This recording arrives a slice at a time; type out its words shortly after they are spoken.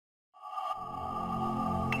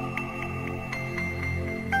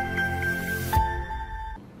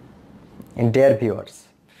Dear viewers,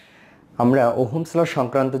 আমরা Ohm's law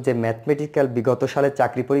সংক্রান্ত যে ম্যাথমেটিক্যাল বিগত সালে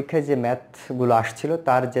চাকরি পরীক্ষায় যে ম্যাথগুলো আসছিল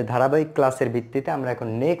তার যে ধারাবাহিক ক্লাসের ভিত্তিতে আমরা এখন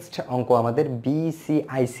নেক্সট অঙ্ক আমাদের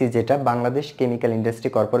বিসিআইসি যেটা বাংলাদেশ কেমিক্যাল ইন্ডাস্ট্রি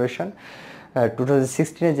কর্পোরেশন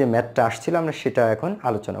 2016 যে ম্যাথটা আসছিল আমরা সেটা এখন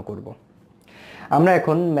আলোচনা করব। আমরা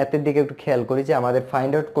এখন ম্যাথের দিকে একটু খেয়াল করি যে আমাদের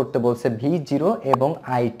ফাইন্ড আউট করতে বলছে V0 এবং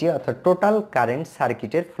আইটি অর্থাৎ টোটাল কারেন্ট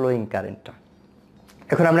সার্কিটের ফ্লোয়িং কারেন্টটা।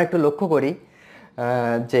 এখন আমরা একটু লক্ষ্য করি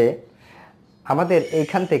যে আমাদের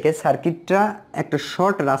এইখান থেকে সার্কিটটা একটা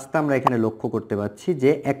শর্ট রাস্তা আমরা এখানে লক্ষ্য করতে পারছি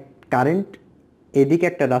যে এক কারেন্ট এদিকে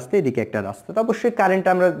একটা রাস্তা এদিকে একটা রাস্তা। তো অবশ্যই কারেন্ট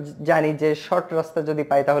আমরা জানি যে শর্ট রাস্তা যদি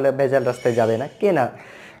পাই তাহলে ভেজাল রাস্তায় যাবে না, কে না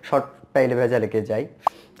শর্ট পাইলে ভেজালে কে যায়।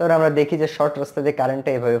 তাহলে আমরা দেখি যে শর্ট রাস্তা দিয়ে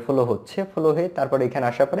কারেন্টটা এভাবে ফ্লো হচ্ছে, ফ্লো হয়ে তারপরে এখানে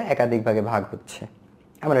আসার পরে একাধিক ভাগে ভাগ হচ্ছে।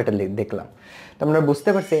 আমরা এটা দেখলাম, তো আমরা বুঝতে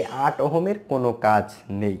পারছি 8 ওহমের কোনো কাজ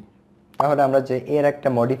নেই। তাহলে আমরা যে এর একটা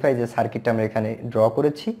মডিফাই যে সার্কিটটা আমরা এখানে ড্র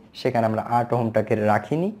করেছি সেখানে আমরা 8 ওহমটাকে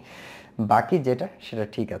রাখিনি, বাকি যেটা সেটা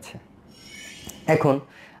ঠিক আছে। এখন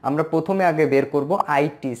আমরা প্রথমে আগে বের করব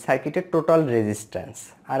আইটি সার্কিটের টোটাল রেজিস্ট্যান্স।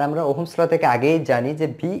 আর আমরা ওহমস ল থেকে আগেই জানি যে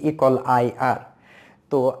V = IR।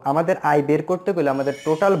 তো আমাদের আই বের করতে গেলে আমাদের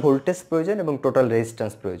টোটাল ভোল্টেজ প্রয়োজন এবং টোটাল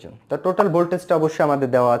রেজিস্ট্যান্স প্রয়োজন। তো টোটাল ভোল্টেজটা অবশ্যই আমাদের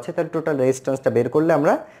দেওয়া আছে, তাহলে টোটাল রেজিস্ট্যান্সটা বের করলে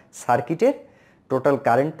আমরা সার্কিটের টোটাল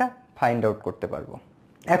কারেন্টটা ফাইন্ড আউট করতে পারবো।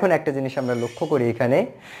 এখন একটা জিনিস আমরা লক্ষ্য করি এখানে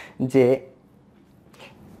যে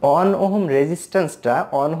 1 ওহম রেজিস্ট্যান্সটা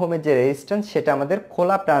 1 ওহমের যে রেজিস্ট্যান্স সেটা আমাদের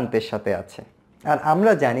খোলা প্রান্তের সাথে আছে। আর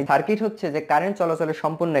আমরা জানি সার্কিট হচ্ছে যে কারেন্ট চলাচলের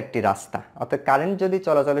সম্পূর্ণ একটি রাস্তা, অর্থাৎ কারেন্ট যদি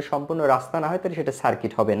চলাচলের সম্পূর্ণ রাস্তা না হয় তাহলে সেটা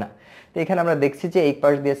সার্কিট হবে না। তো এখানে আমরা দেখছি যে এই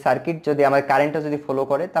পাশ দিয়ে সার্কিট যদি আমার কারেন্টটা যদি ফলো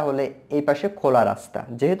করে তাহলে এই পাশে খোলা রাস্তা,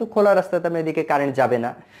 যেহেতু খোলা রাস্তাতে আমরা এদিকে কারেন্ট যাবে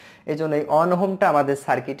না, এই জন্য এই 1 ওহমটা আমাদের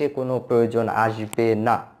সার্কিটে কোনো প্রয়োজন আসবে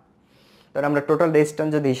না। তাহলে আমরা টোটাল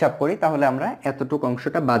রেজিস্ট্যান্স যদি হিসাব করি তাহলে আমরা এতটুকু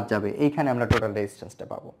অংশটা বাদ যাবে, এইখানে আমরা টোটাল রেজিস্ট্যান্সটা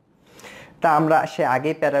পাবো। তা আমরা সে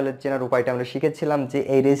আগেই প্যারালাল চেনার উপায়টা আমরা শিখেছিলাম যে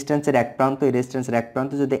এই রেজিস্ট্যান্সের এক প্রান্ত এই রেজিস্ট্যান্সের এক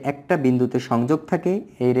প্রান্ত যদি একটা বিন্দুতে সংযোগ থাকে,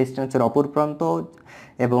 এই রেজিস্ট্যান্সের অপর প্রান্ত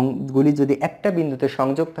এবং গুলি যদি একটা বিন্দুতে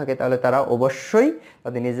সংযোগ থাকে তাহলে তারা অবশ্যই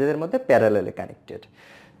তাদের নিজেদের মধ্যে প্যারালালে কানেক্টেড।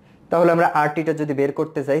 তাহলে আমরা আরটিটা যদি বের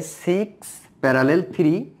করতে চাই 6 প্যারালাল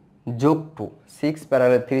 3 যোগ 2, 6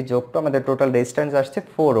 প্যারালাল 3 যোগ 2 আমাদের টোটাল রেজিস্ট্যান্স আসছে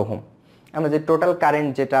 4 ওহম। আমরা যে টোটাল কারেন্ট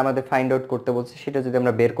যেটা আমাদের ফাইন্ড আউট করতে বলছি সেটা যদি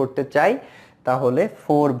আমরা বের করতে চাই তাহলে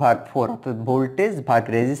 4/4 অর্থাৎ ভোল্টেজ ভাগ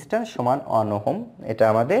রেজিস্ট্যান্স সমান 1 ওহম। এটা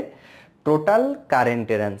আমাদের টোটাল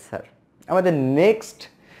কারেন্টের অ্যান্সার। আমাদের নেক্সট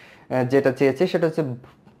যেটা চেয়েছে সেটা হচ্ছে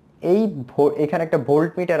এখানে একটা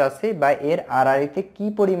ভোল্ট মিটার আছে বা এর আড়াআড়িতে কি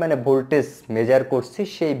পরিমাণে ভোল্টেজ মেজার করছি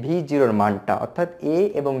সেই V0 এর মানটা, অর্থাৎ এ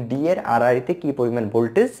এবং ডি এর আড়াআড়িতে কি পরিমাণ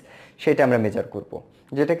ভোল্টেজ সেটা আমরা মেজার করব,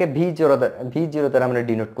 যেটাকে V0 দ্বারা আমরা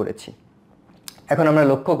ডিনোট করেছি। এখন আমরা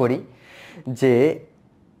লক্ষ্য করি যে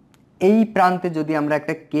এই প্রান্তে যদি আমরা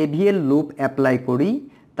একটা কেভিএল লুপ অ্যাপ্লাই করি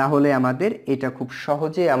তাহলে আমাদের এটা খুব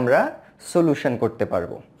সহজে আমরা সলিউশন করতে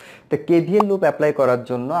পারবো। তো কেভিএল লুপ অ্যাপ্লাই করার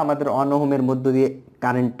জন্য আমাদের 1 ওহমের মধ্য দিয়ে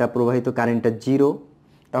কারেন্টটা প্রবাহিত কারেন্টটা 0,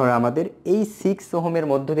 তাহলে আমাদের এই 6 ওহমের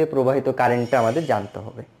মধ্য দিয়ে প্রবাহিত কারেন্টটা আমাদের জানতে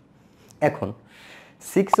হবে। এখন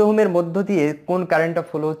 6 ওহমের মধ্য দিয়ে কোন কারেন্টটা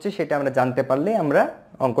ফ্লো হচ্ছে সেটা আমরা জানতে পারলে আমরা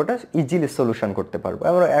অঙ্কটা ইজিলি সলিউশন করতে পারবো।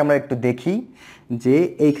 আমরা একটু দেখি যে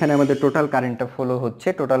এইখানে আমাদের টোটাল কারেন্টটা ফ্লো হচ্ছে,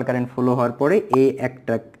 টোটাল কারেন্ট ফ্লো হওয়ার পরে এ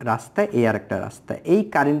একটা রাস্তা এ আর একটা রাস্তা, এই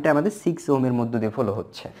কারেন্টটা আমাদের 6 ওহমের মধ্য দিয়ে ফ্লো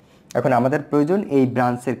হচ্ছে। এখন আমাদের প্রয়োজন এই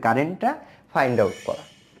ব্রাঞ্চের কারেন্টটা ফাইন্ড আউট করা।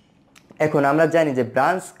 এখন আমরা জানি যে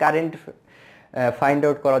ব্রাঞ্চ কারেন্ট ফাইন্ড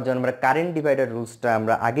আউট করার জন্য আমরা কারেন্ট ডিভাইডার রুলসটা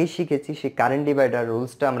আমরা আগেই শিখেছি, সেই কারেন্ট ডিভাইডার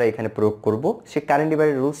রুলসটা আমরা এখানে প্রয়োগ করব। সেই কারেন্ট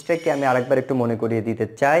ডিভাইডার রুলসটাকে আমি আরেকবার একটু মনে করিয়ে দিতে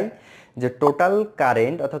চাই যে টোটাল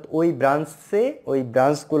কারেন্ট অর্থাৎ ওই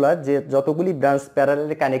ব্রাঞ্চগুলা যে যতগুলি ব্রাঞ্চ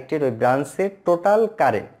প্যারালালে কানেক্টেড ওই ব্রাঞ্চের টোটাল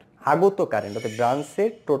কারেন্ট আগত কারেন্ট অর্থাৎ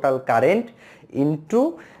ব্রাঞ্চের টোটাল কারেন্ট ইনটু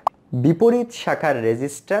বিপরীত শাখার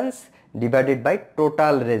resistance divided by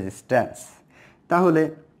total resistance. তাহলে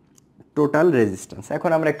টোটাল রেজিস্ট্যান্স, এখন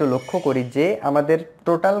আমরা একটু লক্ষ্য করি যে আমাদের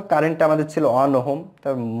টোটাল কারেন্ট আমাদের ছিল 1 ওহম,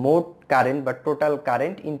 তার মোট কারেন্ট বা টোটাল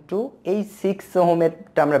কারেন্ট ইনটু এই 6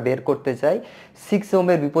 ওহমেরটা আমরা বের করতে চাই। 6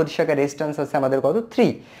 ওহমের বিপরীত শাখার রেজিস্ট্যান্স আছে আমাদের কত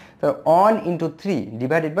 3, তো 1 × 3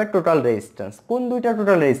 ডিভাইডেড বাই টোটাল রেজিস্ট্যান্স। কোন দুইটা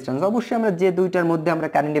টোটাল রেজিস্ট্যান্স? অবশ্যই আমরা যে দুইটার মধ্যে আমরা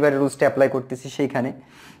কারেন্ট ডিভাইডার রুলসটা অ্যাপ্লাই করতেছি সেইখানে।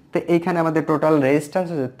 তো এইখানে আমাদের টোটাল রেজিস্ট্যান্স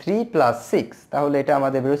হচ্ছে 3 + 6, তাহলে এটা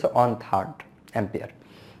আমাদের বেরোচ্ছে 1/3 অ্যাম্পিয়ার।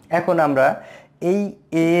 এখন আমরা এই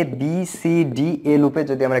A B C D A লুপে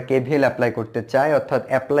যদি আমরা কেভিএল অ্যাপ্লাই করতে চাই অর্থাৎ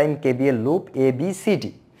applying KVL loop A B C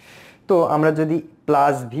D, তো আমরা যদি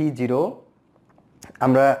প্লাস V0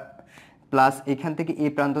 আমরা প্লাস এখান থেকে এ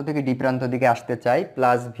প্রান্ত থেকে ডি প্রান্ত দিকে আসতে চাই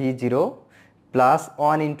প্লাস V0 প্লাস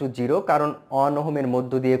 1 ইন্টু 0, কারণ 1 ওহমের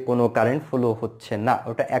মধ্য দিয়ে কোনো কারেন্ট ফ্লো হচ্ছে না,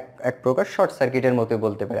 ওটা এক প্রকার শর্ট সার্কিটের মতো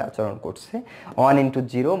বলতে পারে আচরণ করছে। 1 ইন্টু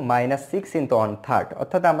 0 মাইনাস 6 ইন্টু 1/3,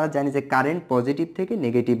 অর্থাৎ আমরা জানি যে কারেন্ট পজিটিভ থেকে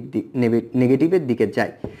নেগেটিভের দিকে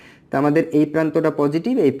যায়। তো আমাদের এই প্রান্তটা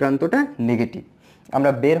পজিটিভ, এই প্রান্তটা নেগেটিভ।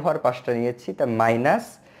 আমরা বের হওয়ার পাশটা নিয়েছি, তা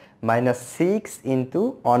 -6 ইন্টু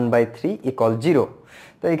 1/3 ইকুয়াল 0।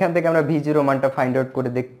 তো এখান থেকে আমরা V0 মানটা ফাইন্ড আউট করে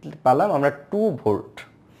দেখতে পারলাম আমরা 2 ভোল্ট।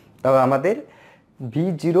 তবে আমাদের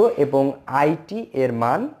V0 এবং IT এর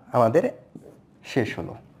মান আমাদের শেষ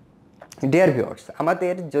হলো। ডিয়ার ভিউয়ার্স,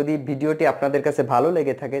 আমাদের যদি ভিডিওটি আপনাদের কাছে ভালো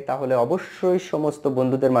লেগে থাকে তাহলে অবশ্যই সমস্ত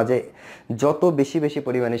বন্ধুদের মাঝে যত বেশি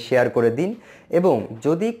পরিমাণে শেয়ার করে দিন, এবং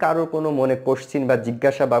যদি কারো কোনো মনে কোশ্চিন বা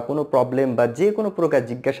জিজ্ঞাসা বা কোনো প্রবলেম বা যে কোনো প্রকার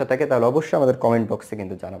জিজ্ঞাসা থাকে তাহলে অবশ্যই আমাদের কমেন্ট বক্সে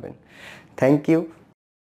কিন্তু জানাবেন। Thank you.